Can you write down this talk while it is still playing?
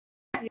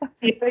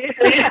Is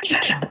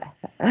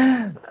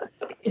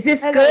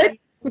this Hello. good?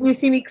 Can you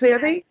see me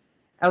clearly?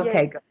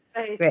 Okay,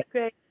 Yes, good.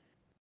 great.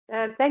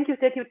 Thank you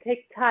that you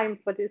take time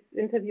for this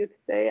interview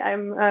today.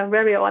 I'm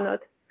very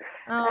honored.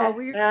 Oh,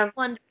 we're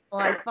wonderful.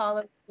 I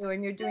follow you,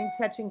 and you're doing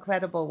such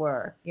incredible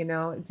work. You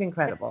know, it's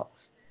incredible.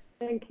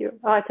 Thank you.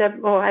 I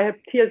have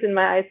tears in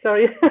my eyes.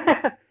 Sorry.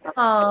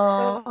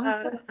 Oh.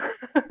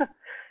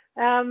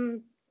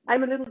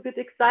 I'm a little bit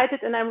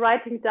excited, and I'm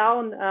writing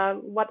down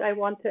what I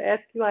want to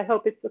ask you. I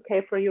hope it's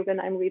okay for you when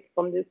I read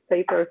from this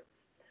paper.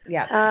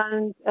 Yeah.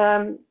 And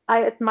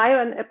I admire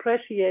and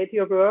appreciate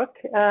your work,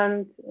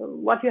 and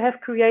what you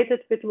have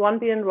created with One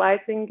Billion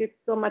Rising gives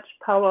so much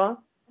power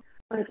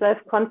and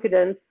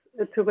self-confidence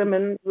to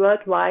women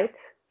worldwide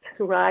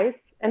to rise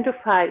and to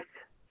fight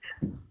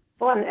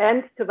for an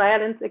end to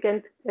violence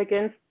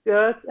against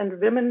girls and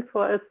women,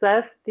 for a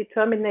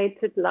self-determined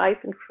life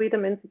in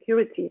freedom and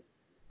security.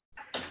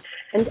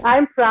 And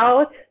I'm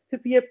proud to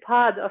be a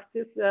part of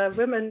this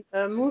women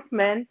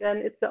movement, and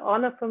it's an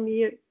honor for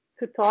me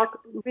to talk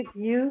with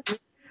you.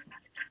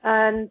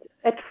 And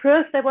at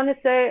first, I want to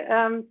say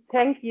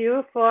thank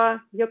you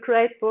for your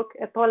great book,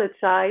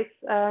 Apologize.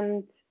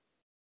 And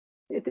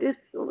it is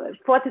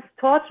for this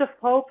torch of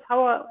hope,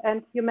 power,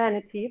 and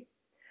humanity.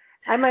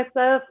 I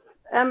myself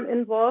am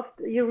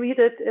involved, you read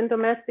it, in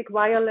domestic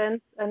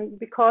violence, and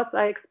because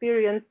I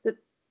experienced it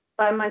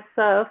by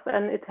myself,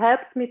 and it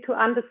helps me to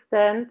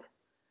understand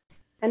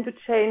and to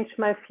change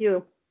my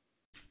view.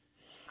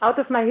 Out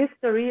of my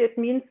history, it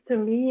means to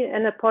me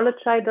an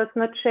apology does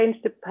not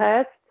change the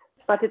past,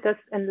 but it does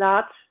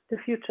enlarge the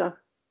future.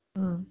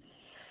 Mm.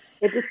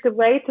 It is the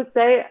way to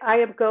say,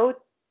 I go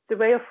the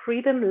way of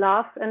freedom,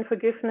 love, and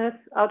forgiveness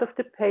out of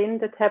the pain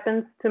that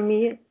happens to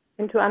me,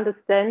 into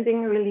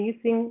understanding,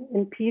 releasing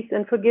in peace,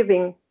 and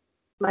forgiving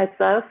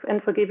myself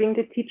and forgiving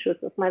the teachers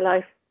of my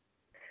life.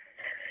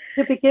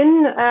 To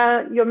begin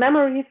your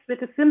memories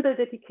with a simple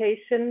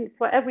dedication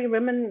for every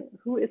woman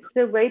who is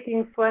still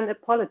waiting for an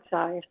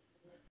apology.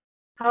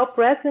 How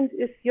present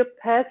is your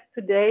past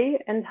today,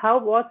 and how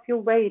was your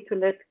way to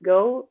let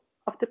go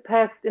of the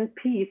past in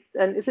peace?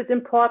 And is it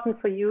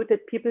important for you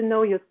that people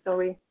know your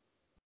story?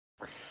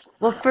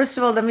 Well, first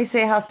of all, let me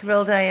say how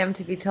thrilled I am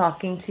to be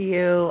talking to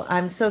you.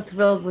 I'm so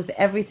thrilled with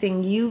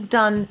everything you've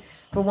done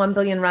for 1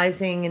 Billion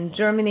Rising in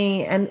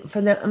Germany and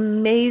for the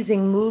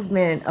amazing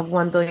movement of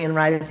 1 Billion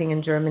Rising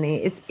in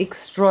Germany. It's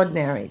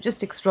extraordinary,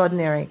 just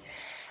extraordinary.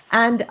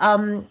 And,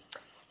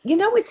 you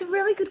know, it's a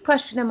really good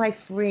question, am I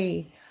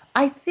free?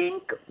 I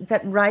think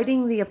that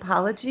writing the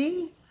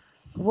apology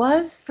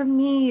was, for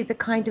me, the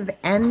kind of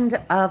end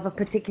of a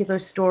particular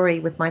story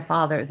with my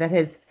father that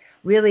has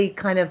really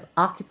kind of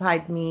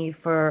occupied me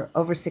for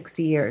over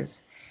 60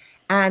 years.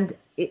 And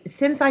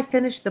since I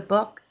finished the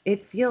book,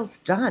 it feels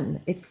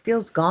done. It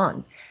feels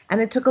gone.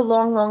 And it took a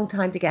long, long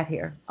time to get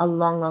here. A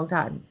long, long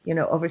time, you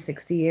know, over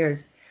 60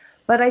 years.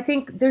 But I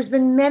think there's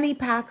been many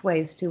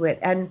pathways to it.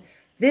 And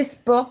this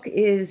book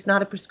is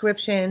not a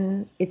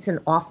prescription. It's an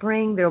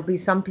offering. There'll be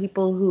some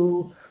people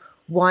who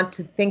want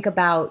to think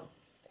about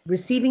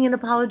receiving an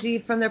apology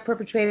from their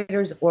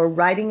perpetrators or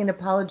writing an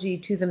apology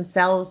to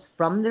themselves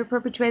from their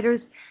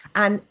perpetrators.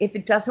 And if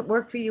it doesn't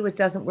work for you, it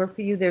doesn't work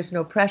for you. There's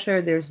no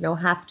pressure. There's no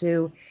have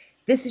to.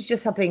 This is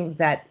just something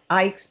that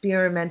I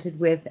experimented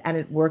with and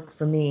it worked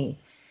for me.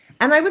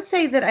 And I would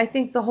say that I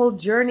think the whole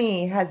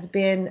journey has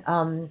been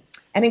an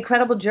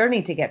incredible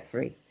journey to get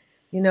free.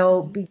 You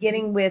know,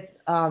 beginning with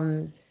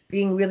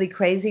being really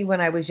crazy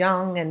when I was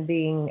young and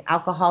being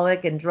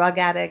alcoholic and drug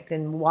addict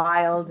and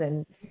wild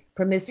and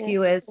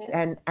promiscuous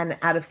and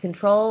out of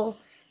control,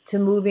 to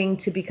moving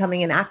to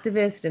becoming an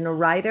activist and a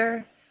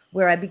writer,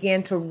 where I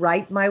began to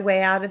write my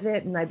way out of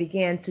it, and I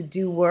began to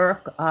do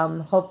work,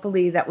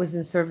 hopefully that was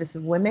in service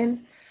of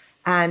women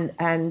and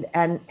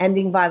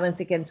ending violence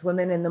against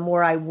women. And the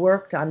more I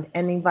worked on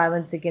ending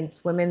violence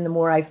against women, the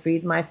more I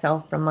freed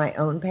myself from my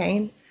own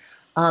pain.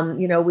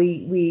 You know,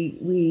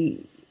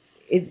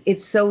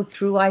 it's so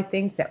true, I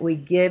think, that we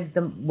give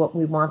them what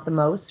we want the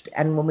most,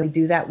 and when we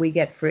do that, we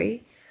get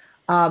free.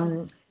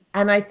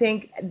 And I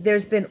think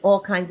there's been all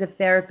kinds of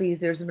therapies.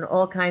 There's been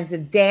all kinds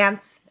of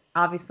dance,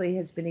 obviously,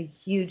 has been a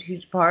huge,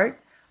 huge part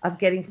of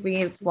getting free.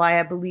 It's why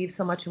I believe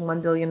so much in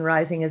 1 Billion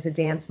Rising as a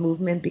dance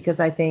movement,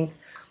 because I think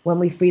when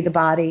we free the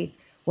body,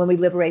 when we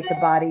liberate the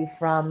body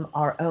from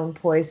our own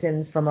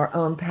poisons, from our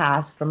own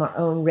past, from our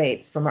own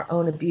rapes, from our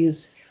own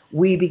abuse,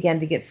 we begin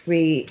to get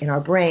free in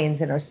our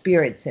brains and our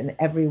spirits in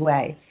every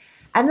way.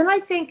 And then I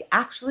think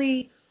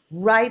actually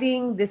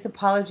writing this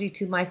apology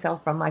to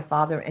myself from my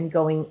father and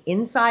going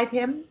inside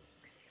him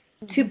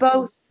to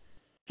both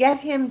get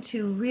him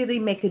to really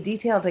make a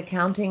detailed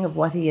accounting of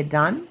what he had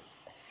done,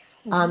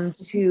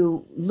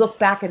 to look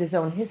back at his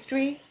own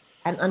history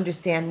and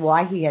understand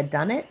why he had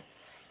done it.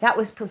 That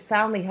was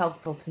profoundly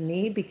helpful to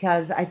me,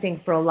 because I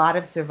think for a lot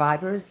of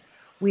survivors,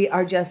 we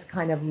are just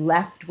kind of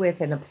left with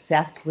and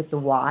obsessed with the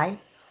why.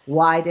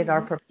 Why did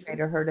our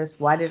perpetrator hurt us?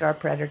 Why did our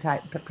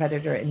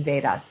predator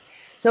invade us?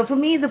 So for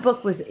me, the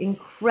book was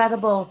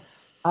incredible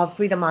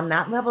freedom on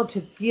that level,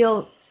 to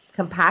feel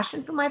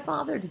compassion for my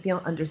father, to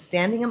feel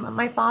understanding of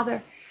my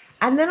father,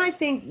 And then I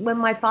think when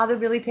my father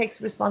really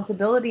takes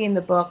responsibility in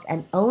the book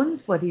and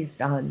owns what he's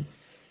done,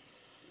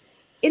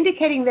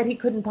 indicating that he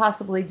couldn't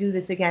possibly do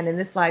this again in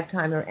this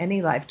lifetime or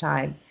any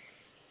lifetime,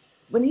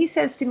 when he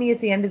says to me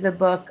at the end of the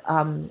book,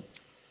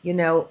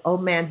 oh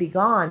man, be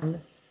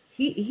gone,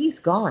 he's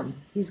gone.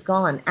 He's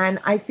gone. And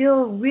I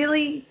feel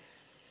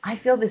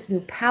this new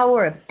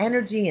power of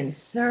energy and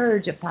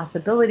surge of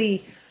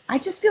possibility. I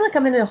just feel like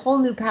I'm in a whole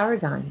new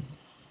paradigm.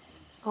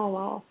 Oh,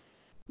 wow.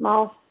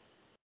 Wow.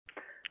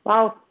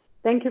 Wow.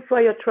 Thank you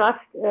for your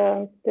trust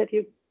that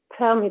you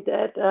tell me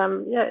that.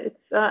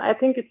 I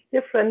think it's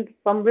different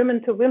from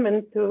women to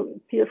women to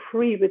feel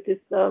free with this,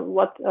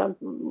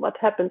 what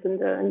happens in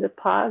the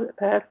past.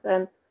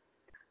 And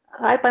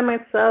I, by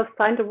myself,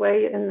 find a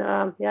way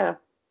to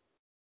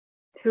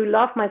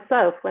love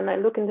myself when I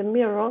look in the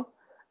mirror.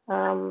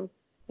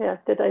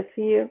 That I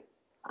see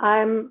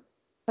I'm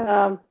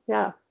a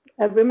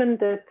woman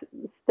that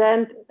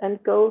stands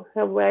and go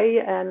her way,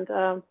 and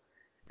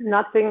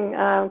nothing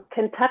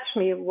can touch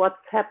me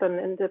what's happened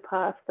in the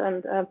past.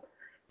 And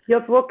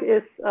your book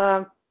is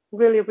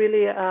really,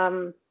 really,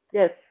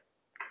 yes,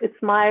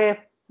 it's my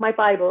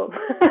Bible.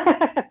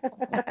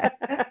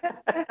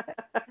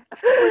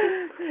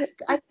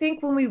 I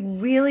think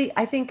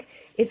I think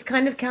it's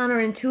kind of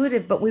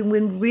counterintuitive, but when we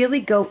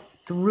really go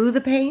through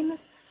the pain,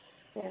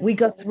 we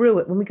go through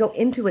it. When we go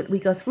into it, we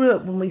go through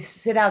it. When we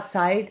sit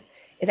outside,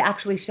 it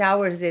actually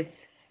showers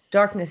its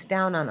darkness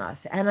down on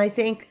us. And I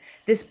think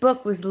this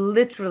book was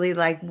literally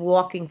like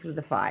walking through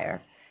the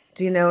fire.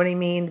 Do you know what I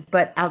mean?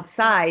 But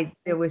outside,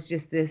 there was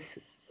just this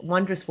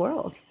wondrous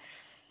world.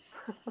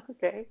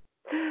 Okay.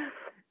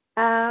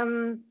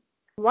 1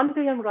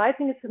 Billion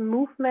Rising is a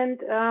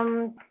movement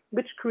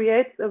which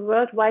creates a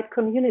worldwide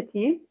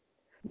community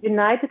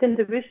united in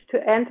the wish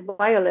to end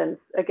violence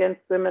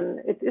against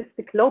women. It is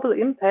the global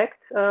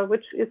impact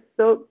which is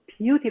so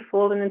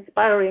beautiful and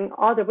inspiring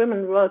all the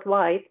women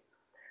worldwide.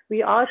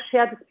 We all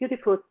share this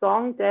beautiful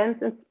song, dance,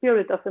 and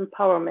spirit of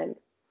empowerment.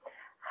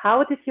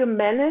 How did you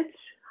manage?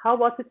 How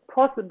was it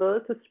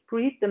possible to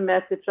spread the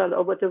message all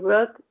over the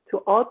world to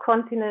all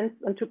continents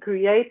and to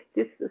create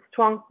this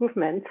strong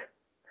movement?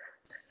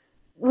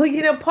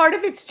 Well, part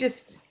of it's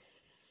just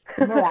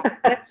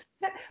miraculous.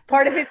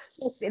 Part of it's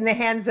just in the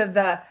hands of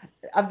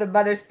the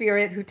mother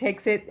spirit who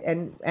takes it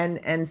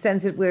and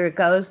sends it where it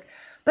goes.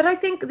 But I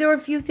think there are a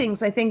few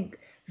things. I think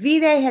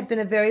V-Day had been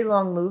a very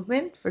long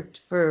movement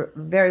for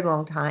a very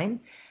long time.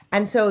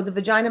 And so the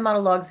vagina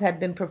monologues had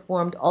been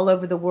performed all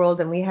over the world,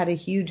 and we had a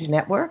huge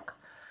network.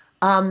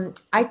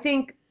 I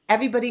think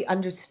everybody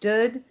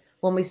understood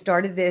when we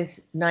started this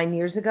 9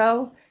 years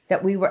ago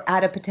that we were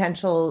at a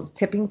potential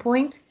tipping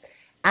point.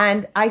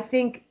 And I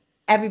think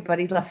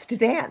everybody loves to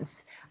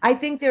dance. I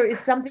think there is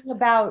something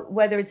about,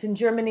 whether it's in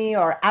Germany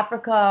or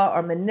Africa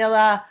or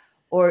Manila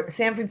or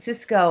San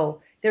Francisco,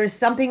 there is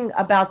something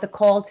about the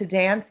call to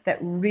dance that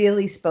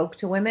really spoke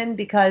to women,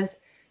 because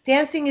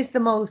dancing is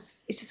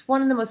it's just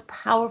one of the most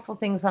powerful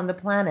things on the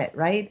planet,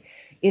 right?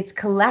 It's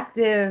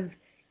collective,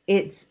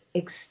 it's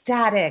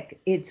ecstatic,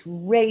 it's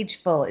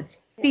rageful, it's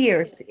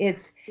fierce,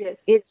 it's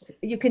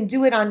you can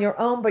do it on your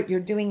own, but you're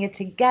doing it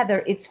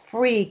together. It's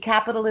free.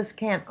 Capitalists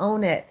can't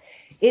own it.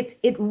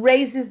 It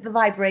raises the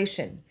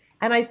vibration.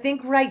 And I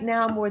think right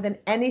now, more than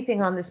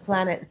anything on this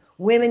planet,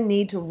 women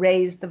need to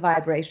raise the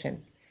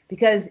vibration,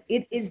 because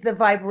it is the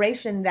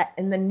vibration that,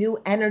 and the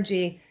new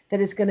energy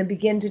that is going to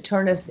begin to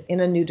turn us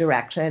in a new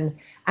direction.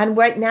 And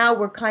right now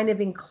we're kind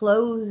of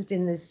enclosed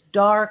in this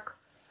dark,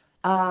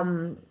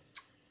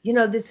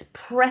 this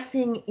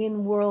pressing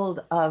in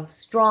world of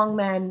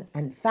strongmen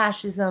and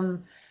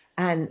fascism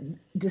and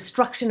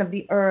destruction of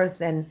the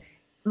earth and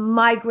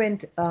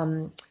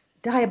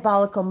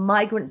diabolical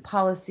migrant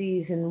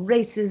policies and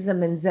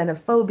racism and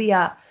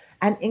xenophobia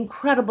and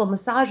incredible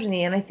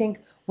misogyny. And I think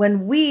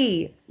when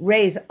we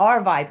raise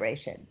our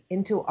vibration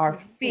into our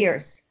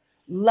fierce,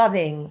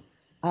 loving,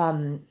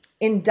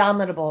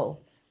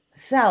 indomitable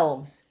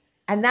selves,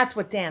 and that's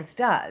what dance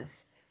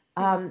does,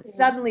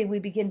 suddenly we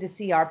begin to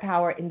see our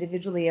power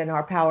individually and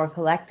our power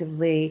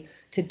collectively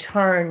to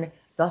turn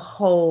the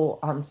whole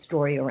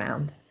story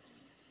around.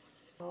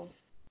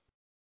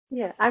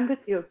 Yeah, I'm with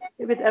you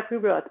with every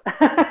word.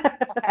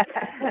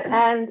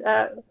 And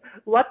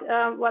what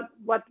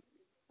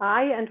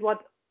I and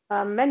what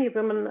many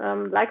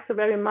women like so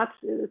very much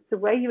is the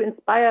way you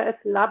inspire us,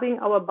 loving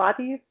our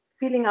body,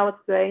 feeling our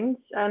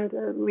strength, and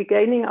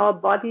regaining our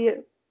body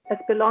as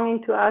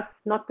belonging to us,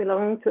 not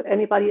belonging to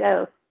anybody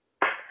else.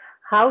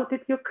 How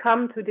did you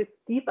come to this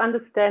deep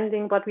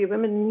understanding what we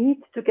women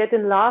need to get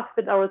in love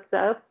with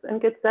ourselves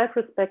and get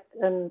self-respect?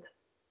 And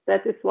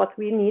that is what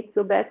we need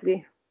so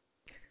badly.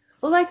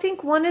 Well, I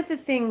think one of the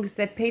things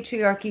that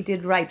patriarchy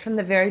did right from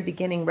the very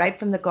beginning, right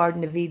from the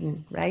Garden of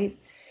Eden, right,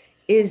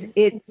 is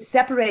it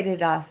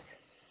separated us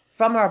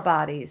from our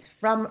bodies,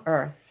 from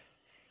Earth.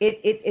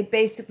 It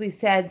basically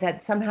said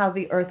that somehow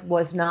the Earth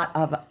was not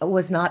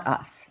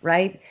us,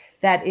 right?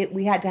 That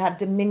we had to have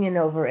dominion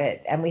over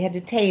it, and we had to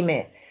tame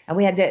it, and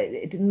we had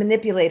to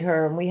manipulate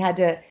her, and we had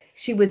to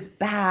she was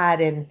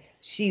bad and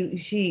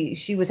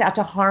she was out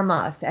to harm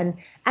us. And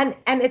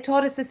it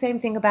taught us the same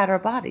thing about our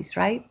bodies,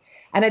 right?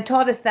 And it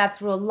taught us that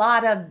through a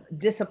lot of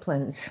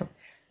disciplines,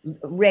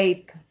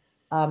 rape,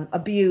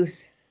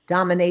 abuse,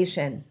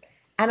 domination.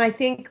 And I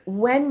think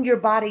when your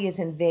body is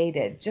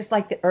invaded, just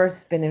like the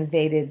earth's been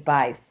invaded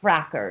by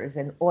frackers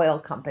and oil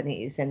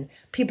companies and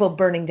people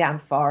burning down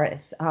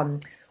forests,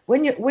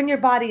 when your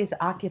body is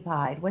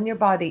occupied, when your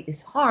body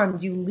is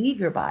harmed, you leave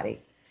your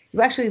body.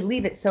 You actually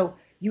leave it. So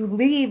you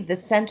leave the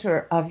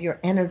center of your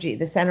energy,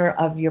 the center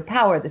of your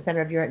power, the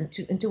center of your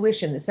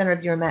intuition, the center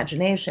of your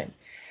imagination.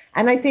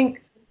 And I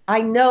think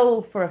I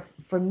know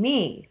for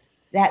me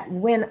that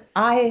when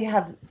I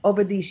have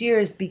over these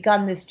years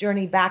begun this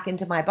journey back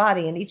into my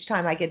body, and each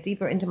time I get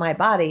deeper into my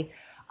body,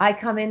 I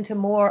come into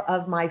more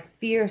of my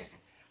fierce,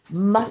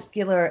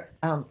 muscular,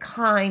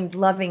 kind,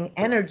 loving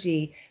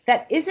energy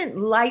that isn't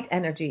light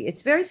energy.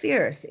 It's very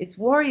fierce. It's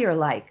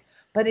warrior-like,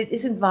 but it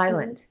isn't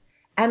violent.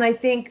 And I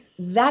think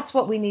that's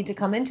what we need to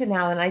come into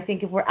now. And I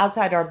think if we're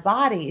outside our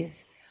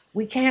bodies,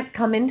 we can't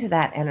come into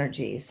that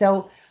energy.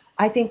 So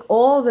I think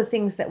all the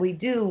things that we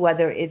do,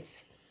 whether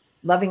it's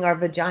loving our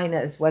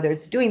vaginas, whether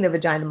it's doing the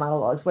vagina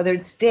monologues, whether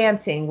it's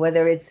dancing,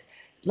 whether it's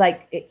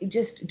like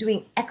just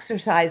doing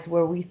exercise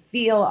where we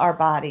feel our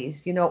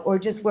bodies, or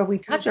just where we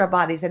touch our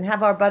bodies and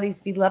have our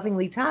bodies be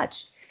lovingly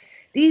touched.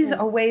 These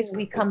are ways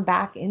we come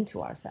back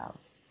into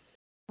ourselves.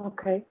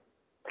 Okay.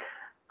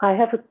 I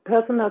have a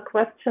personal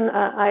question.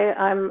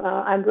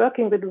 I'm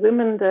working with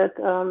women that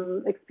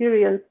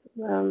experience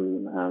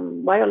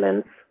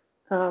violence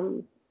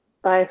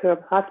by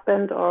her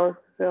husband or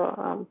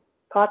her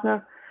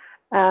partner,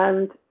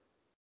 and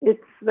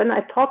it's when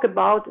I talk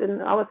about in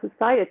our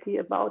society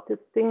about these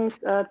things,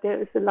 there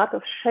is a lot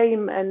of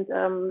shame and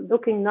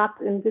looking not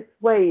in this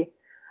way.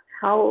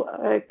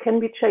 How can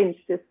we change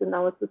this in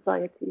our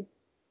society?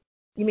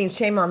 You mean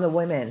shame on the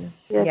women?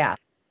 Yes. Yeah.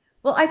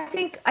 Well, I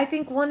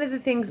think one of the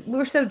things,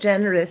 we're so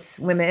generous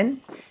women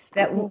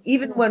that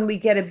even when we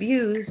get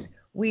abused,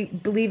 we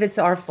believe it's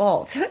our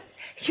fault.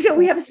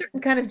 We have a certain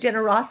kind of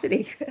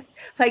generosity,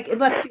 like it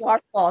must be our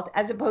fault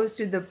as opposed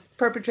to the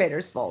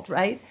perpetrator's fault,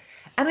 right?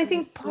 And I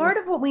think part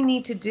of what we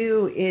need to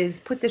do is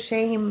put the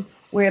shame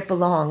where it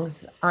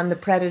belongs, on the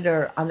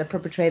predator, on the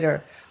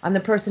perpetrator, on the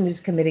person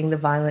who's committing the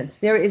violence.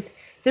 There is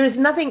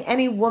nothing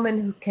any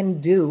woman who can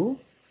do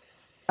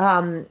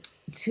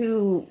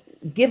to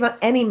give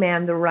any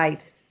man the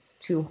right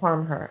to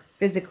harm her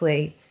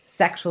physically,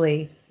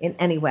 sexually, in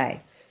any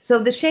way. So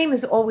the shame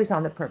is always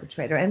on the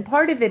perpetrator. And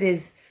part of it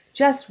is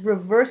just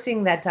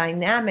reversing that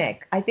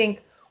dynamic. I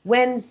think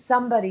when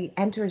somebody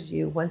enters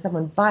you, when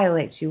someone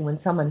violates you, when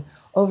someone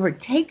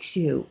overtakes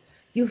you,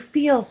 you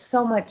feel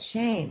so much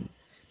shame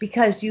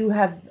because you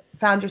have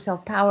found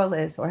yourself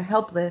powerless or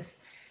helpless,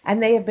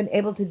 and they have been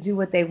able to do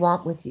what they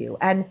want with you.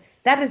 And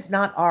that is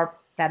not our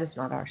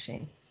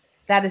shame.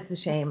 That is the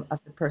shame of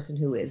the person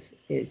who is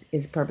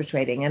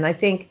perpetrating. And I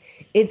think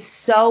it's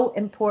so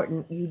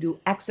important you do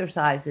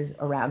exercises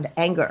around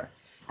anger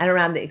and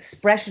around the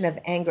expression of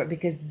anger,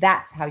 because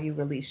that's how you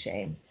release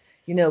shame.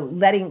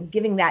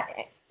 Giving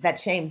that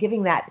shame,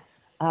 giving that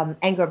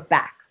anger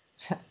back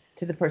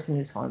to the person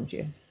who's harmed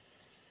you.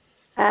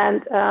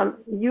 And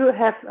you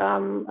have,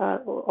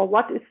 or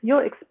what is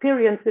your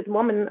experience with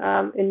women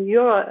in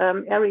your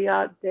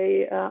area?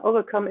 They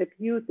overcome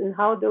abuse, and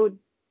how do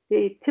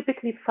they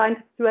typically find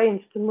it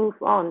strange to move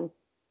on?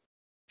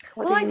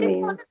 Well, I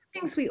think one of the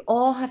things we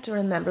all have to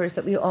remember is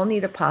that we all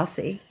need a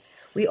posse.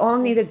 We all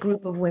need a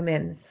group of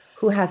women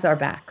who has our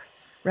back,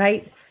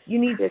 right? You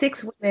need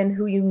 6 women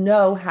who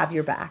have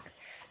your back,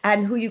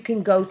 and who you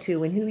can go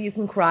to, and who you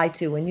can cry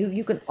to, and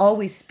you can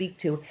always speak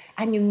to,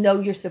 and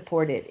you're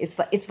supported.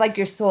 It's like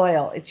your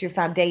soil, it's your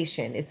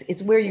foundation,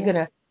 it's where you're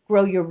gonna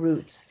grow your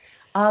roots.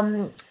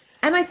 And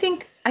I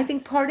think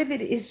part of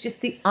it is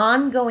just the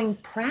ongoing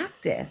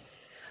practice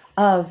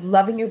of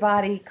loving your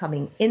body,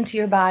 coming into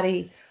your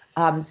body,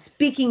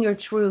 speaking your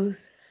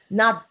truth,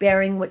 not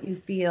bearing what you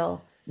feel,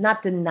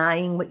 not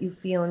denying what you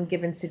feel in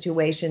given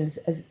situations,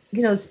 as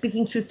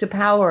speaking truth to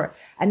power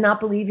and not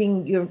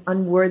believing you're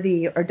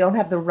unworthy or don't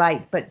have the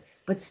right, but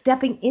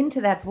stepping into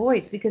that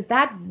voice, because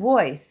that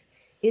voice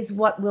is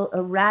what will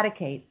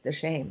eradicate the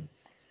shame.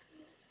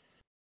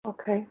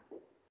 Okay.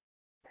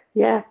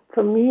 Yeah,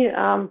 for me,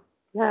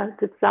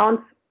 it sounds.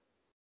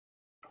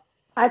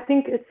 I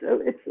think it's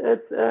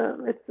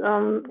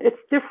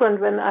different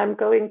when I'm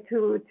going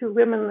to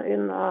women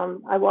in.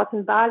 I was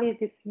in Bali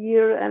this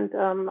year, and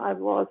I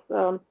was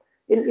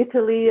in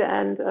Italy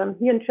and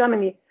here in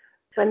Germany.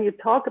 When you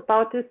talk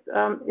about this,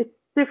 it's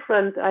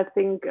different. I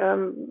think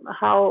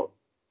how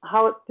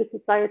the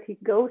society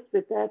goes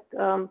with that,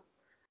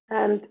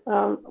 and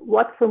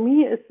what for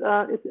me is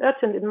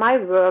urgent in my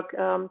work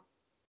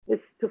is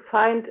to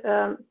find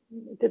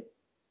that.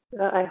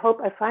 I hope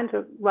I find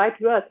the right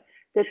word,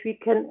 that we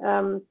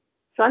can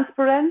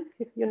transparent,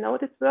 if you know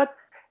this word,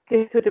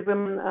 give to the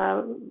women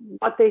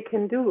what they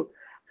can do.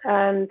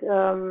 And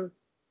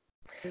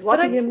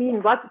what do you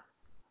mean? What?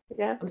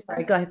 Yeah. I'm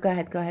sorry. Go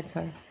ahead.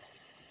 Sorry.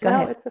 Go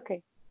ahead. It's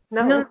okay.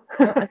 No. No.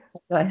 Go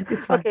ahead.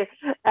 It's fine. Okay.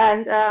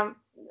 And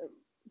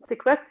the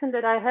question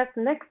that I have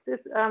next is,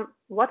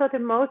 what are the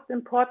most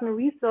important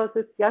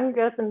resources young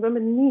girls and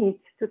women need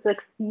to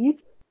succeed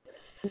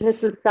in a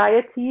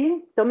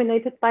society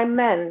dominated by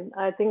men?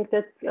 I think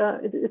that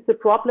it's a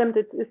problem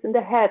that is in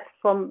the head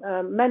from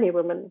many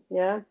women.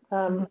 Yeah,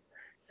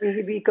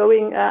 we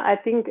going, I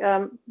think,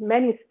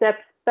 many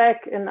steps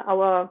back in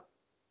our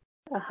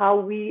how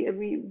we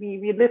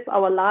live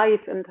our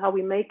life and how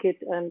we make it.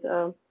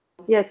 And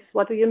yes,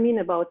 what do you mean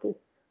about this?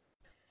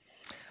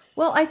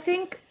 Well, I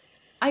think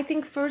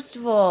first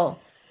of all,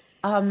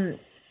 how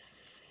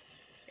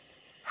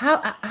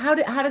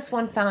does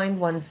one find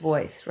one's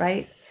voice,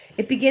 right?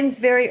 It begins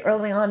very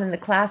early on in the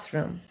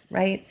classroom,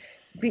 right?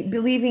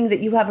 Believing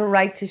that you have a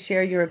right to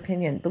share your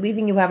opinion,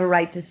 believing you have a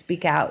right to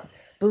speak out,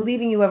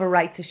 believing you have a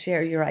right to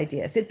share your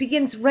ideas. It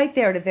begins right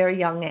there at a very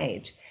young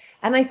age.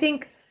 And I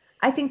think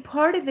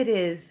part of it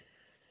is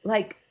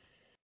like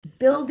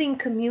building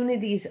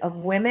communities of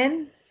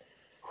women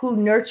who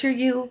nurture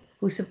you,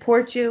 who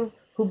support you,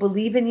 who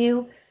believe in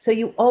you. So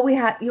you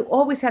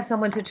always have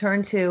someone to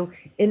turn to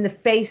in the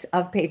face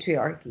of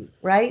patriarchy,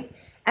 right?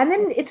 And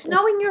then it's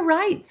knowing your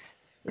rights.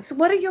 It's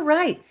what are your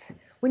rights?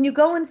 When you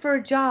go in for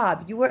a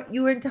job, you are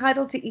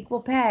entitled to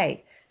equal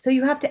pay. So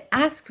you have to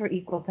ask for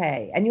equal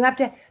pay, and you have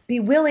to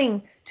be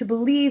willing to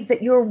believe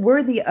that you're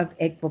worthy of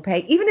equal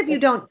pay, even if you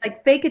don't,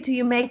 like, fake it till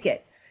you make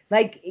it.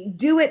 Like,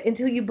 do it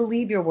until you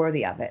believe you're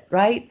worthy of it,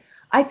 right?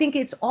 I think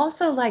it's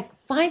also like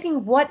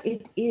finding what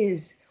it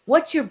is.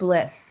 What's your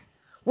bliss?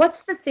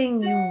 What's the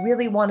thing you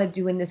really want to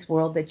do in this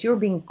world that you're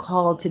being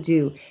called to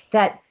do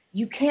that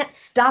you can't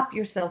stop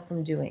yourself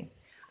from doing?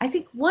 I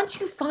think once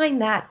you find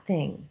that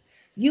thing,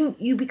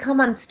 you become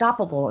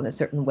unstoppable in a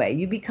certain way.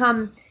 You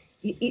become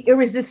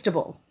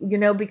irresistible,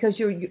 because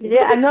you're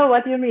yeah, I know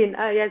what you mean.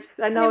 Yes,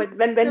 I know it.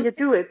 When you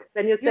do it,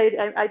 when you say,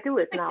 I do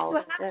it now. You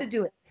have to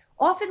do it.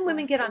 Often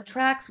women get on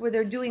tracks where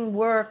they're doing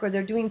work or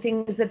they're doing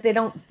things that they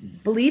don't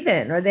believe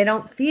in or they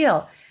don't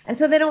feel. And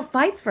so they don't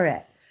fight for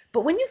it.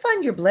 But when you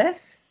find your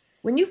bliss,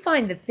 when you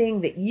find the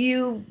thing that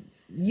you,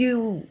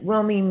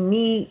 Romy,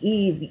 me,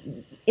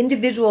 Eve,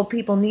 individual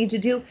people need to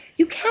do,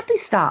 you can't be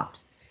stopped.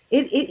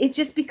 It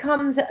just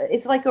becomes,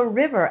 it's like a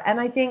river.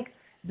 And I think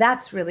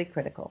that's really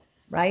critical,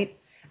 right?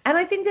 And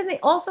I think then the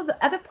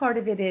other part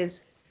of it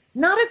is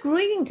not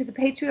agreeing to the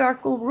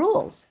patriarchal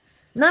rules,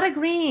 not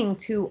agreeing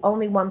to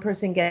only one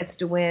person gets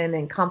to win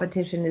and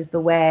competition is the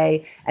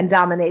way and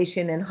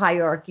domination and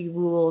hierarchy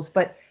rules,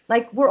 but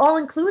like we're all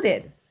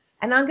included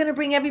and I'm going to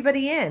bring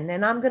everybody in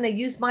and I'm going to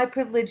use my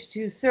privilege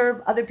to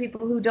serve other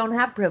people who don't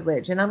have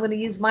privilege, and I'm going to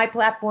use my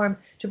platform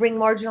to bring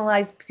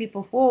marginalized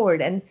people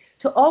forward, and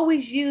to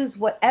always use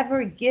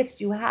whatever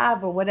gifts you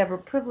have or whatever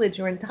privilege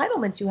or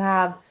entitlement you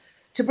have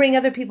to bring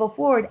other people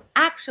forward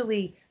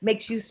actually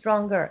makes you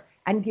stronger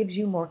and gives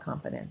you more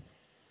confidence.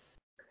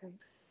 Okay.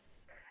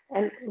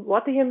 And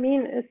what do you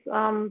mean is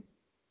I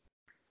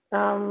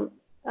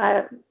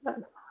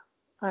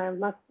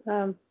must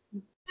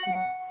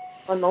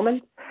one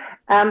moment.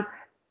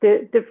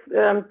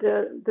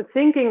 The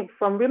thinking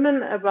from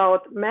women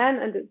about men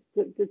and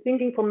the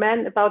thinking from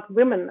men about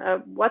women.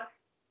 What's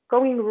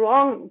going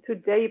wrong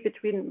today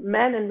between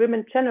men and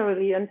women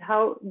generally, and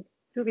how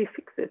do we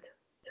fix it?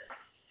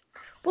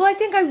 Well, I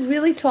think I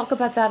really talk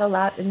about that a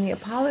lot in the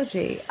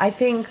apology. I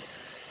think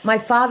my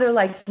father,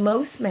 like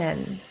most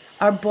men,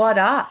 are brought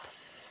up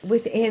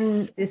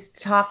within this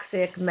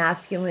toxic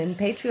masculine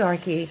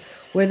patriarchy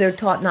where they're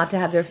taught not to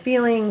have their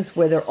feelings,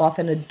 where they're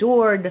often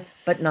adored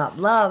but not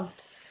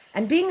loved.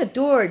 And being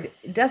adored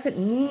doesn't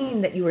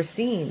mean that you are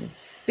seen.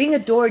 Being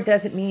adored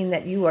doesn't mean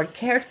that you are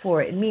cared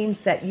for. It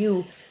means that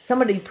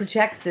somebody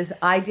projects this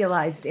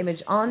idealized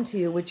image onto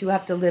you, which you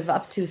have to live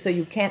up to, so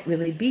you can't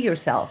really be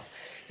yourself.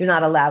 You're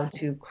not allowed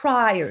to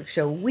cry or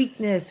show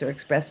weakness or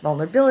express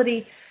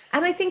vulnerability.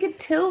 And I think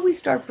until we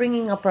start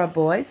bringing up our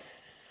boys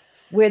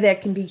where they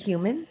can be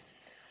human,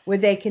 where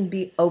they can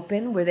be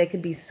open, where they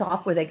can be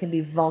soft, where they can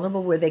be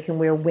vulnerable, where they can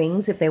wear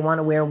wings if they want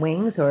to wear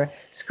wings, or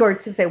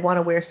skirts if they want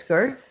to wear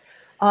skirts,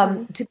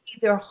 to be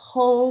their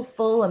whole,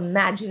 full,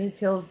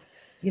 imaginative,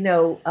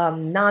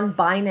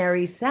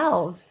 non-binary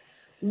selves,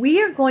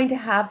 we are going to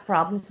have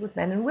problems with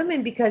men and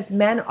women because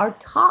men are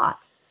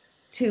taught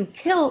to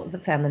kill the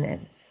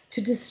feminine,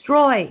 to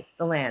destroy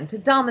the land, to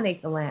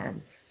dominate the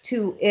land,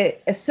 to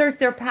assert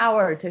their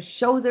power, to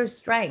show their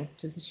strength,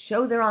 to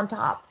show they're on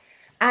top.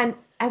 And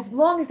as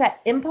long as that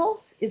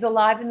impulse is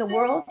alive in the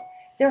world,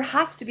 there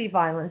has to be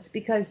violence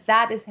because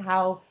that is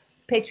how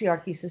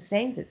patriarchy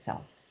sustains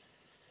itself.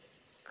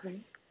 Okay.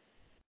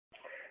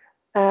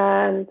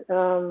 And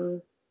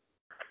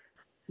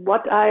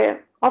what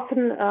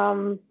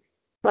often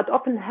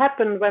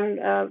happen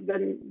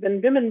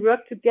when women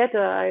work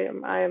together,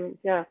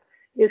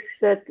 is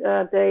that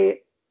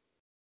they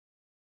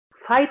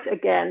fight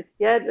against,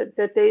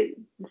 that they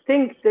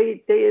think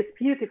they is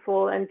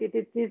beautiful and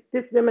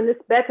this woman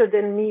is better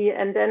than me,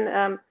 and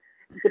then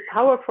the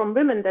power from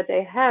women that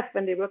they have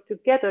when they work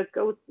together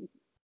goes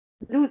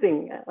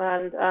losing.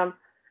 And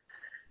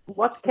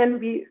how can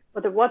we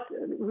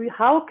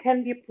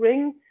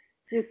bring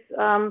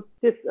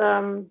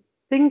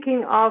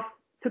thinking of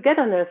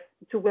togetherness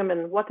to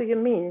women? What do you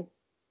mean?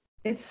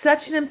 It's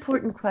such an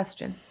important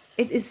question.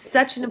 It is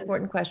such an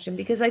important question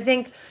because I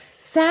think,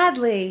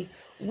 sadly,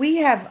 we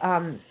have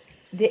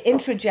the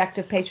introject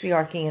of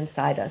patriarchy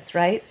inside us,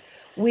 right?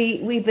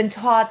 We've been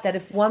taught that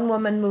if one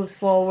woman moves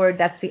forward,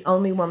 that's the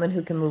only woman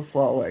who can move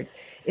forward.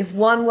 If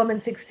one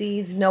woman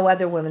succeeds, no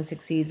other woman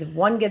succeeds. If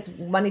one gets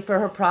money for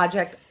her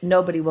project,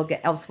 nobody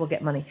else will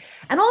get money.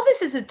 And all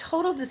this is a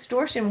total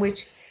distortion,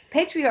 which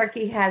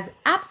patriarchy has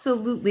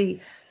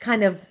absolutely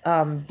kind of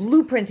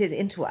blueprinted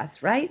into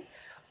us, right?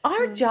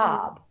 Our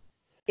job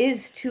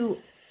is to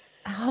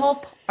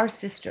help our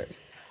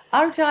sisters.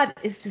 Our job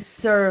is to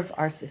serve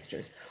our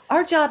sisters.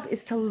 Our job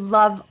is to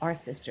love our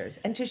sisters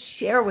and to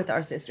share with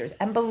our sisters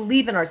and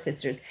believe in our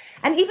sisters.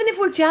 And even if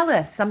we're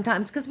jealous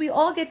sometimes, because we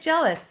all get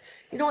jealous,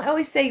 you know, I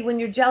always say when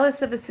you're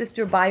jealous of a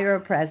sister, buy her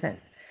a present.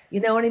 You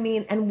know what I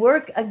mean? And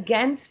work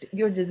against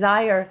your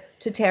desire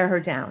to tear her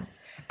down.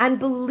 And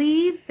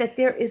believe that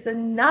there is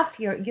enough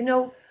here. You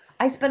know,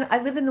 I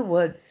live in the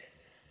woods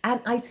and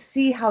I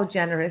see how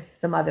generous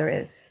the mother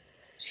is.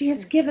 She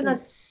has given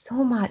us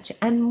so much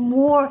and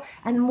more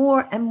and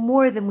more and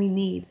more than we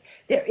need.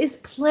 There is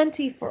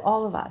plenty for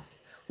all of us.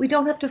 We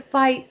don't have to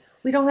fight.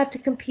 We don't have to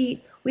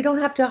compete. We don't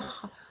have to,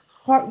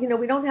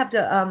 we don't have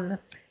to,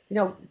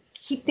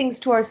 keep things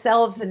to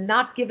ourselves and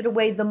not give it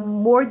away. The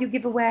more you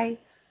give away,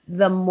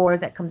 the more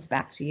that comes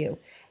back to you.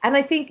 And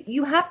I think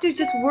you have to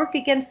just work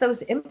against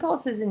those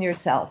impulses in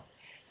yourself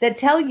that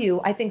tell you,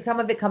 I think some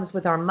of it comes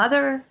with our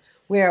mother,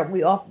 where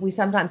we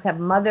sometimes have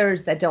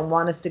mothers that don't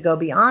want us to go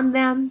beyond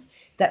them,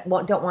 that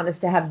don't want us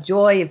to have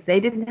joy if they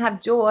didn't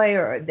have joy,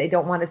 or they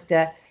don't want us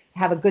to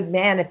have a good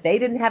man if they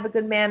didn't have a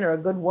good man, or a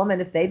good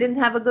woman if they didn't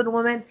have a good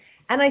woman.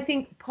 And I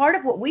think part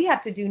of what we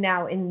have to do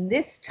now in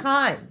this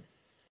time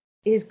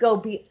is go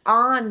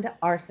beyond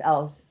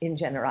ourselves in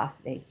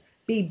generosity,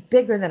 be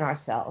bigger than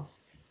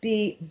ourselves,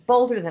 be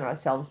bolder than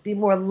ourselves, be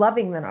more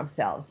loving than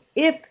ourselves.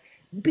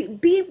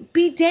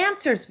 Be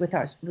dancers with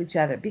each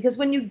other, because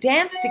when you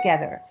dance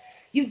together,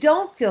 you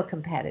don't feel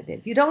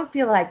competitive. You don't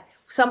feel like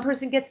some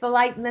person gets the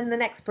light and then the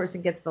next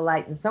person gets the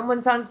light, and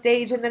someone's on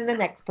stage and then the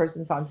next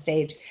person's on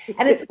stage.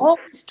 And it's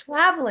always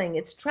traveling.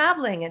 It's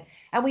traveling.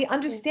 And we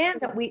understand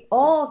that we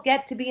all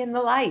get to be in the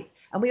light,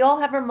 and we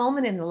all have our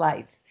moment in the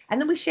light. And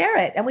then we share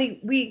it, and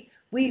we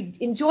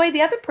enjoy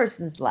the other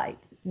person's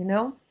light, you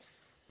know?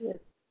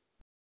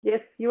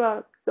 Yes, you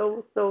are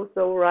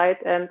so right.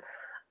 And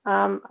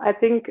I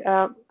think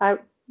I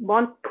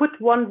want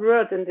put one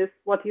word in this.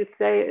 What you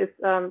say is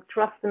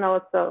trust in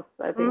ourselves.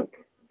 I think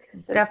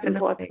that's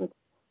important.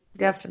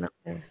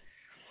 Definitely.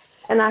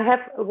 And I have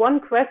one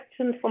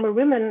question from a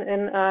woman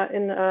in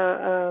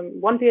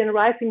One Day in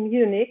Rising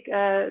Munich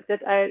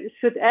that I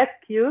should ask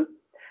you.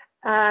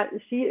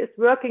 She is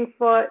working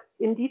for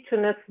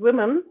indigenous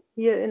women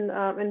here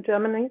in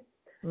Germany,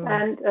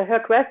 and her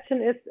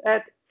question is: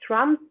 at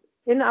Trump's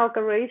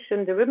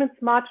inauguration, the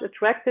Women's March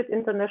attracted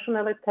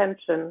international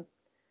attention.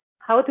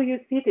 How do you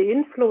see the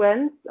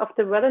influence of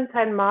the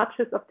Valentine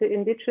marches of the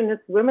indigenous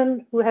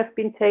women who have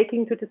been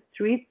taking to the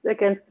streets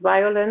against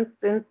violence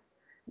since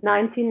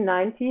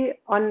 1990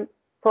 on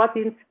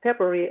 14th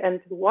February,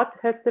 and what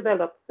has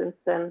developed since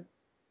then?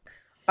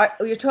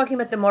 You're talking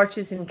about the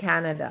marches in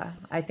Canada,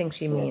 I think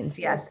she means.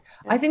 Yes.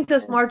 I think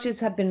those marches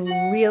have been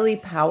really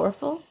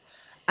powerful,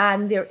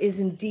 and there is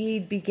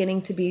indeed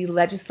beginning to be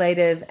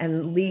legislative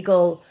and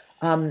legal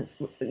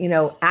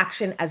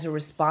action as a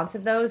response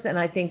of those. And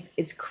I think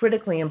it's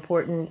critically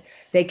important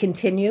they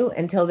continue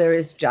until there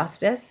is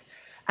justice.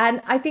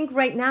 And I think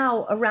right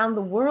now around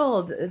the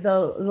world,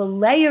 the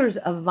layers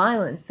of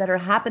violence that are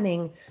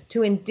happening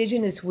to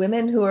indigenous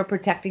women who are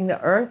protecting the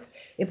earth,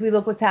 if we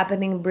look what's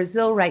happening in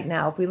Brazil right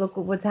now, if we look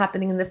at what's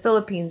happening in the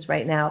Philippines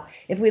right now,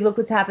 if we look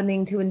what's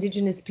happening to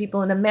indigenous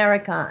people in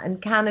America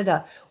and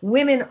Canada,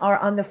 women are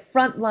on the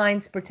front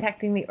lines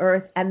protecting the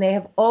earth, and they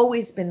have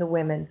always been the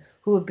women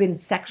who have been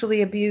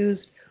sexually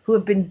abused, who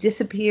have been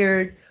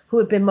disappeared, who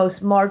have been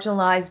most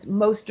marginalized,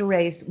 most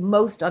erased,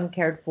 most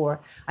uncared for.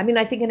 I mean,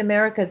 I think in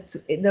America,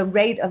 the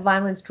rate of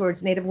violence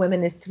towards Native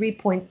women is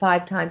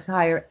 3.5 times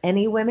higher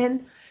any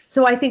women.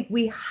 So I think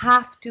we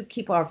have to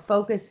keep our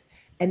focus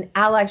and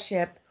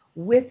allyship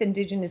with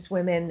indigenous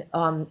women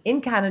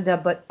in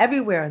Canada, but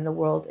everywhere in the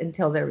world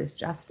until there is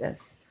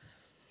justice.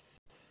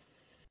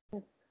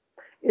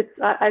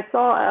 I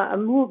saw a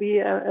movie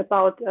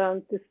about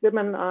these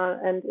women,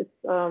 and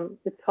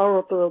it's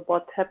horrible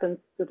what happens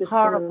to these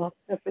women.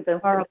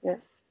 Horrible. Yeah.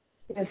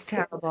 It's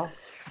terrible.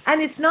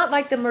 And it's not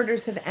like the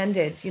murders have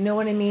ended. You know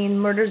what I mean?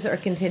 Murders are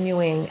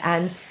continuing.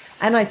 And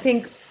I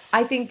think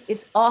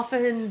it's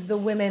often the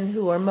women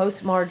who are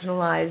most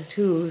marginalized,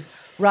 whose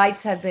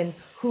rights have been,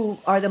 who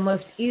are the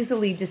most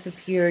easily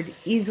disappeared,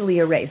 easily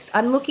erased.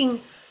 I'm looking,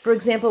 for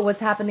example, what's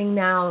happening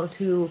now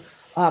to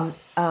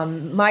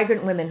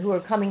migrant women who are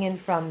coming in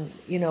from,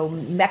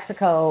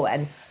 Mexico,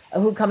 and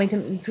who are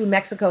coming through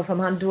Mexico from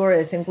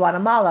Honduras and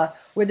Guatemala,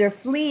 where they're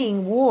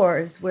fleeing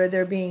wars, where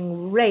they're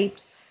being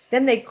raped.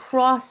 Then they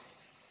cross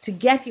to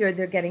get here,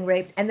 they're getting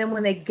raped. And then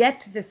when they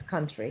get to this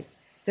country,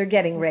 they're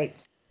getting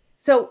raped.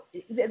 So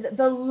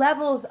the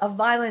levels of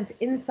violence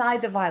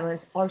inside the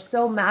violence are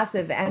so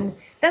massive. And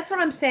that's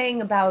what I'm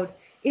saying about,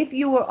 if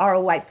you are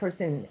a white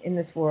person in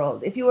this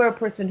world, if you are a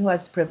person who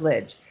has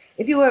privilege,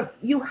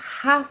 you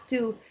have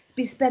to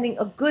be spending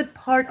a good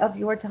part of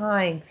your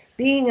time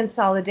being in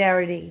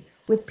solidarity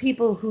with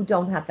people who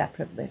don't have that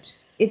privilege.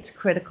 It's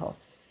critical.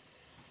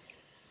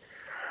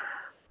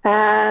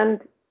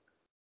 And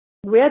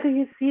where do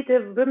you see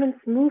the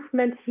women's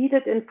movement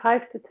headed in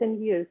 5 to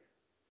 10 years?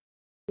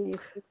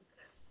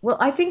 Well,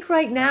 I think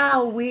right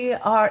now we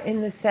are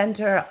in the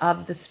center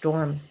of the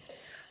storm.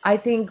 I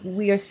think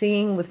we are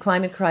seeing with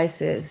climate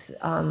crisis,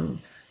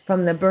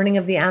 from the burning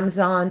of the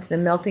Amazon to the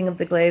melting of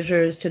the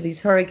glaciers to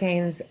these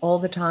hurricanes all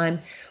the time.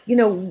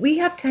 We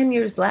have 10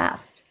 years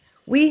left.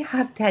 We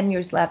have 10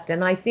 years left.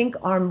 And I think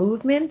our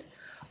movement,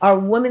 our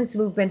women's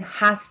movement,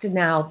 has to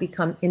now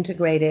become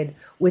integrated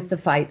with the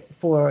fight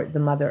for the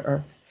Mother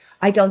Earth.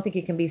 I don't think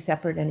it can be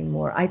separate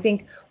anymore. I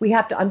think we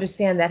have to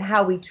understand that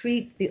how we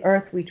treat the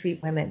earth, we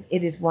treat women.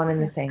 It is one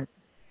and the same.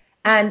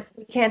 And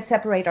we can't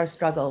separate our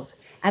struggles.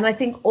 And I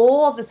think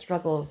all the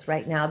struggles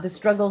right now, the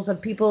struggles of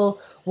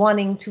people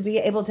wanting to be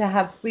able to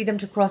have freedom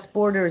to cross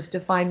borders, to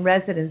find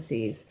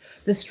residencies,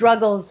 the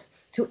struggles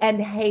to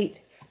end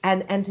hate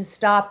and to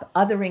stop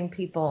othering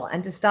people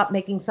and to stop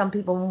making some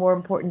people more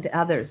important to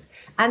others,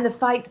 and the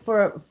fight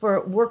for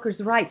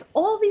workers' rights,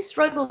 all these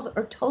struggles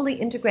are totally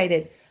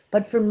integrated.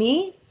 But for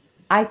me,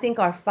 I think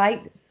our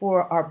fight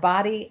for our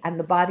body and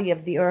the body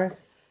of the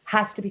earth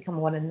has to become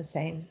one and the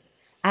same.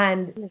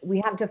 And we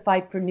have to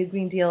fight for new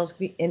Green Deals,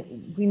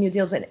 Green New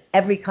Deals in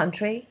every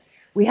country.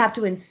 We have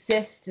to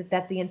insist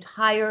that the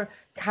entire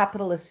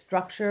capitalist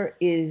structure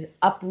is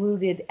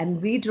uprooted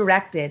and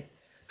redirected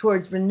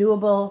towards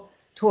renewable,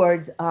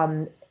 towards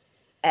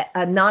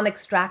a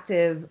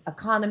non-extractive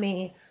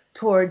economy,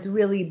 towards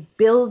really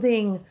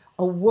building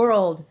a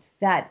world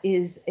that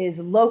is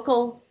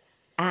local,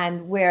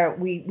 and where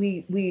we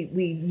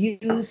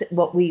use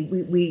what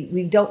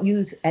we don't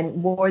use and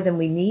more than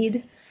we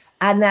need,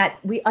 and that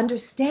we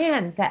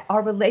understand that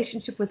our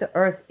relationship with the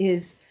earth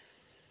is,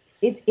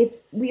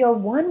 we are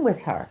one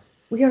with her.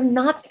 We are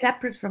not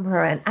separate from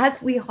her, and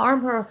as we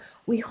harm her,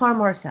 we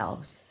harm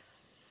ourselves.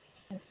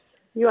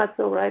 You are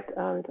so right,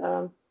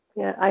 and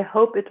yeah, I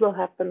hope it will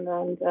happen,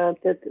 and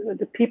that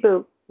the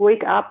people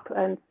wake up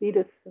and see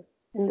this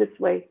in this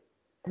way.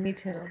 Me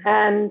too.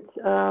 And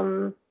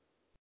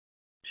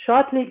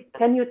shortly,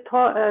 can you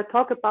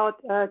talk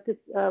about this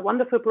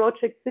wonderful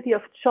project, City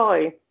of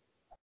Joy?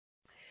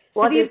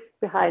 What is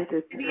behind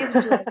this? City of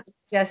Joy is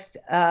just,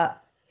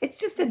 it's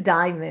just a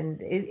diamond.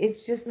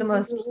 It's just the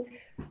most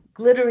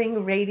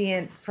glittering,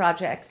 radiant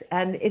project.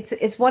 And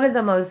it's one of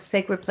the most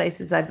sacred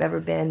places I've ever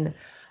been.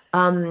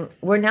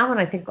 We're now in,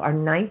 I think, our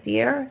 9th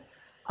year.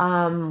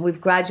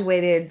 We've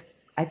graduated,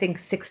 I think,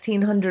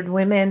 1,600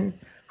 women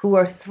who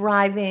are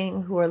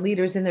thriving, who are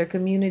leaders in their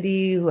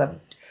community, who have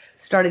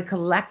started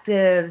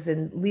collectives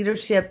and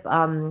leadership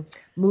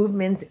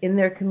movements in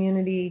their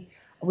community.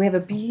 We have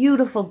a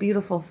beautiful,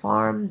 beautiful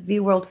farm,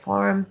 V-World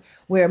Farm,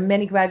 where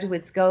many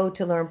graduates go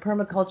to learn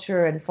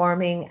permaculture and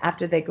farming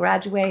after they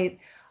graduate.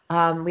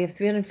 We have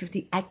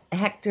 350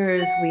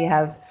 hectares. We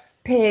have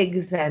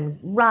pigs and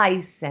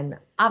rice and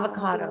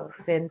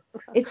avocados, and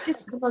it's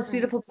just the most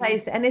beautiful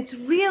place. And it's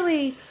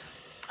really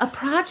a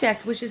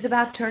project which is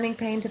about turning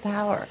pain to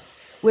power,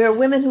 where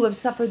women who have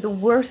suffered the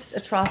worst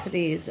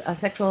atrocities,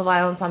 sexual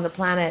violence on the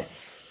planet,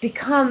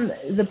 become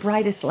the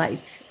brightest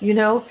lights,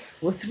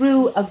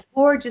 through a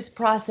gorgeous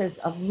process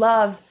of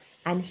love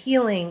and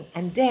healing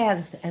and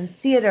dance and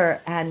theater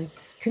and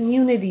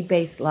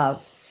community-based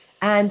love,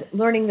 and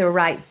learning their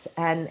rights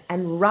and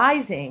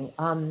rising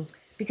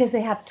because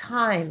they have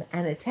time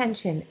and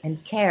attention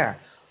and care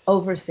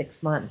over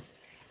 6 months.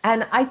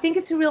 And I think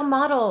it's a real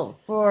model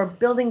for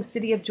building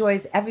City of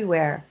Joys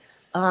everywhere,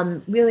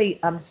 really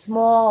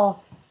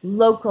small,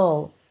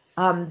 local,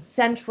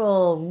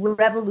 central,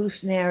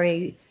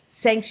 revolutionary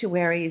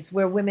sanctuaries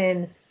where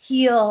women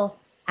heal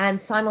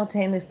and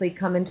simultaneously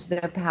come into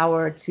their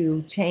power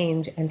to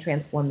change and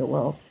transform the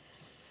world.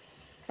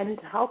 And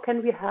how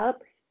can we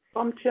help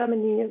from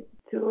Germany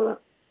to?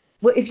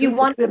 Well, if you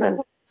want to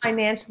support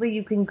financially,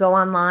 you can go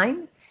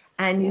online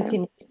and you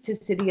can get to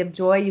City of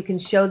Joy. You can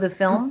show the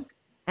film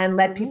and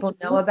let people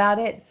know about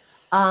it.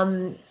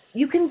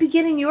 You can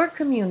begin in your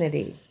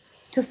community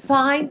to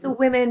find the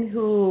women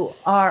who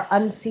are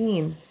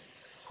unseen,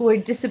 who are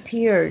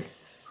disappeared,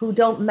 who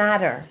don't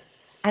matter,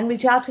 and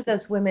reach out to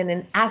those women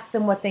and ask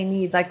them what they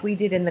need, like we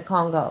did in the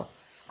Congo.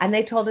 And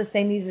they told us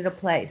they needed a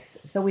place,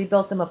 so we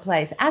built them a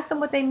place. Ask them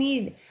what they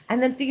need,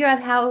 and then figure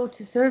out how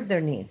to serve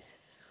their needs.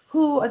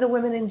 Who are the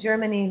women in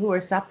Germany who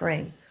are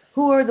suffering?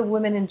 Who are the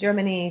women in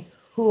Germany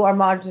who are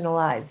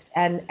marginalized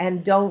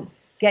and don't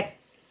get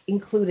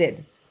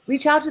included?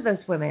 Reach out to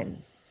those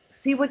women.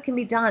 See what can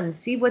be done.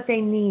 See what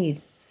they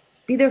need.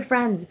 Be their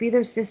friends. Be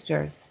their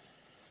sisters.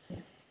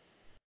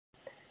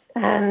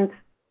 And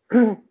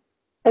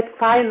at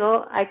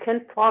final, I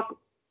can talk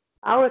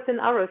hours and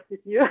hours with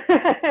you.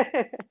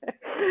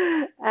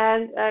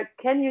 And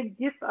can you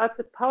give us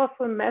a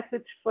powerful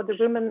message for the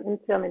women in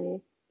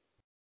Germany?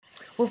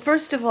 Well,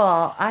 first of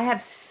all, I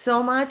have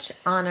so much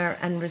honor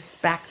and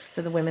respect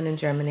for the women in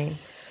Germany.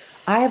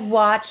 I have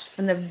watched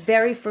from the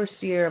very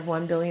first year of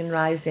 1 Billion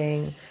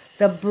Rising,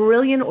 the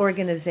brilliant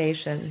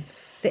organization,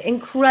 the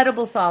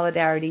incredible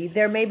solidarity.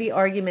 There may be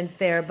arguments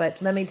there,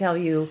 but let me tell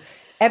you,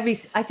 I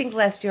think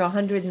last year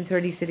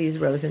 130 cities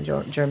rose in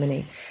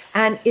Germany.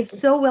 And it's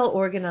so well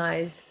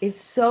organized.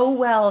 It's so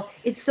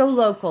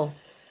local.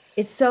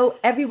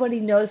 Everybody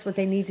knows what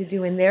they need to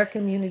do in their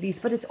communities,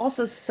 but it's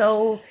also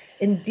so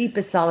in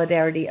deepest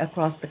solidarity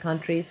across the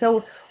country.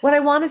 So what I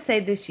want to say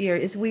this year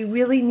is we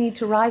really need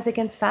to rise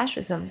against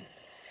fascism.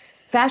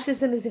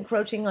 Fascism is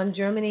encroaching on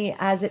Germany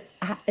as it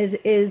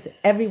is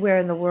everywhere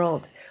in the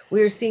world.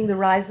 We are seeing the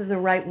rise of the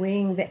right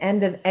wing. The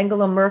end of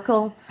Angela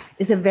Merkel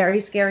is a very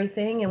scary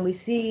thing. And we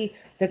see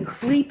the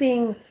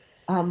creeping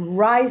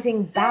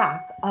rising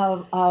back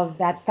of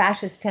that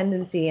fascist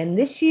tendency. And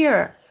this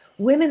year,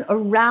 women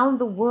around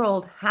the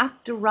world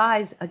have to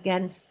rise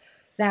against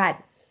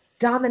that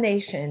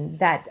domination,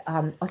 that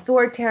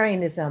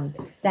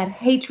authoritarianism, that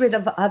hatred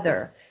of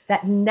other,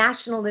 that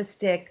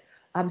nationalistic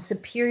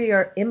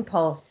superior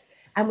impulse.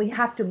 And we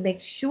have to make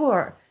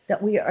sure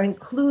that we are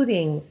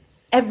including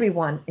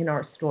everyone in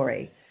our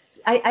story.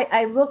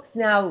 I look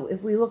now,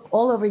 if we look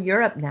all over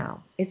Europe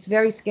now, it's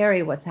very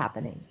scary what's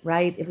happening,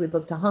 right? If we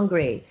look to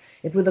Hungary,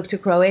 if we look to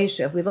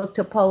Croatia, if we look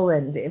to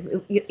Poland,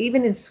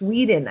 even in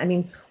Sweden, I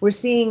mean, we're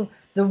seeing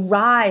the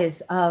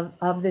rise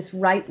of this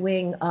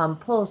right-wing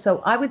pull.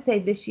 So I would say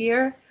this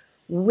year,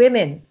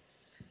 women,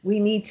 we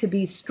need to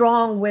be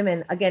strong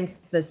women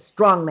against the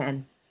strong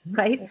men,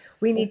 right?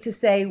 We need to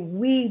say,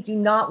 we do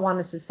not want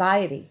a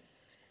society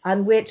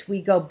on which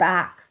we go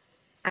back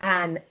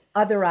and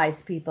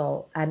otherize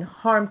people and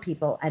harm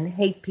people and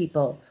hate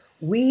people.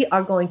 We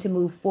are going to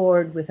move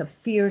forward with a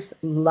fierce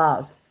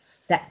love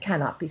that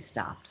cannot be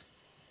stopped.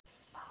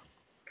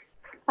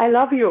 I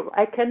love you.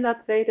 I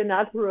cannot say it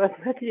another word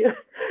with you.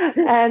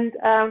 And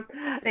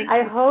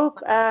I hope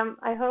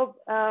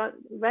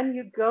when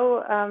you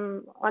go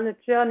on a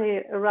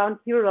journey around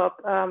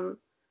Europe,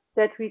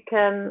 that we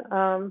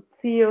can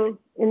see you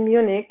in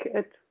Munich.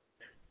 It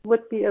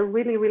would be a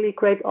really, really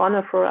great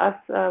honor for us.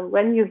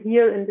 When you're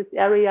here in this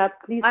area,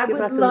 please give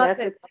us a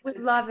message. I would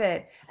love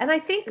it. And I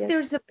think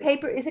there's a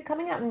paper. Is it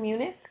coming out in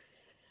Munich?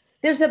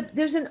 There's an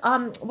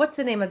what's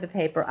the name of the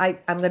paper?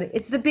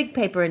 It's the big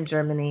paper in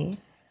Germany.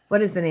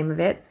 What is the name of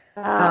it?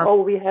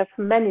 We have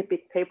many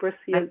big papers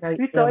here.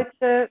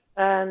 Süddeutsche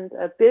and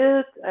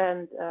Bild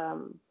and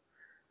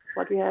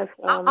what we have.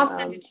 I'll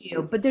send it to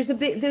you. But there's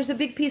a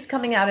big piece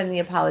coming out in the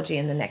Apology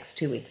in the next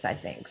 2 weeks, I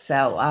think.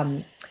 So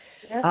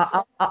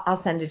I'll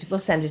send it. We'll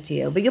send it to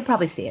you. But you'll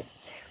probably see it.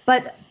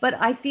 But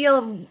I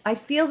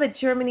feel that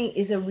Germany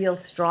is a real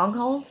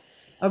stronghold,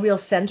 a real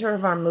center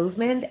of our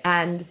movement,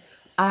 and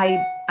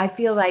I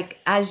feel like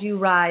as you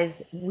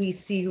rise, we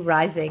see you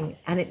rising,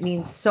 and it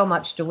means so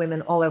much to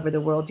women all over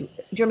the world.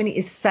 Germany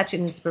is such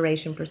an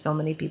inspiration for so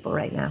many people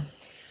right now.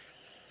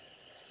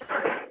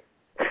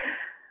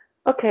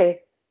 Okay,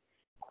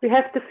 we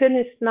have to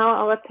finish now.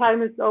 Our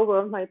time is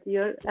over, my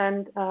dear,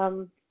 and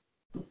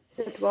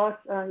it was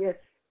yes.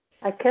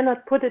 I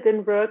cannot put it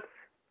in words,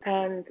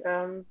 and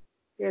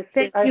yes,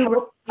 thank you. I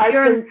hope I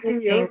can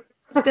see you.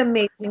 It's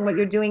amazing what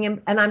you're doing,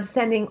 and I'm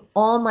sending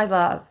all my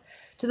love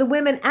to the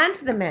women and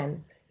to the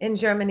men in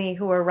Germany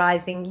who are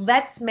rising.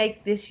 Let's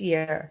make this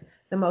year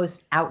the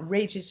most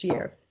outrageous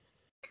year.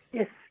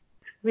 Yes,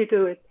 we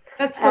do it.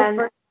 Let's go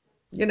for it,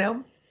 you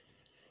know.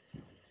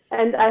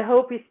 And I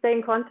hope we stay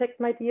in contact,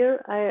 my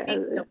dear.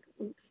 It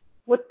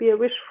would be a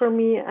wish for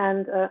me,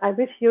 and I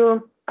wish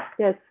you,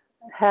 yes,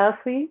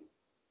 healthy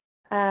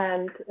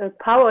and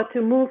power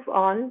to move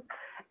on,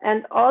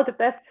 and all the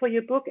best for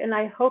your book. And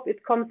I hope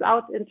it comes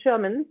out in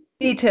German.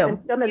 Me too.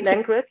 In German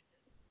language.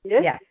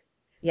 Yes. Yeah.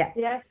 Yeah.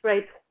 Yeah.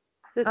 Great.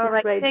 This all is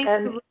right. great. Thank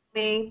you,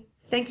 Romy.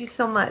 Thank you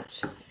so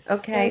much.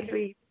 Okay. Thank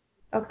you.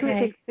 Okay.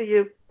 Greetings to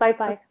you. Bye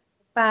bye.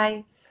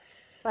 Bye.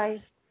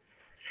 Bye.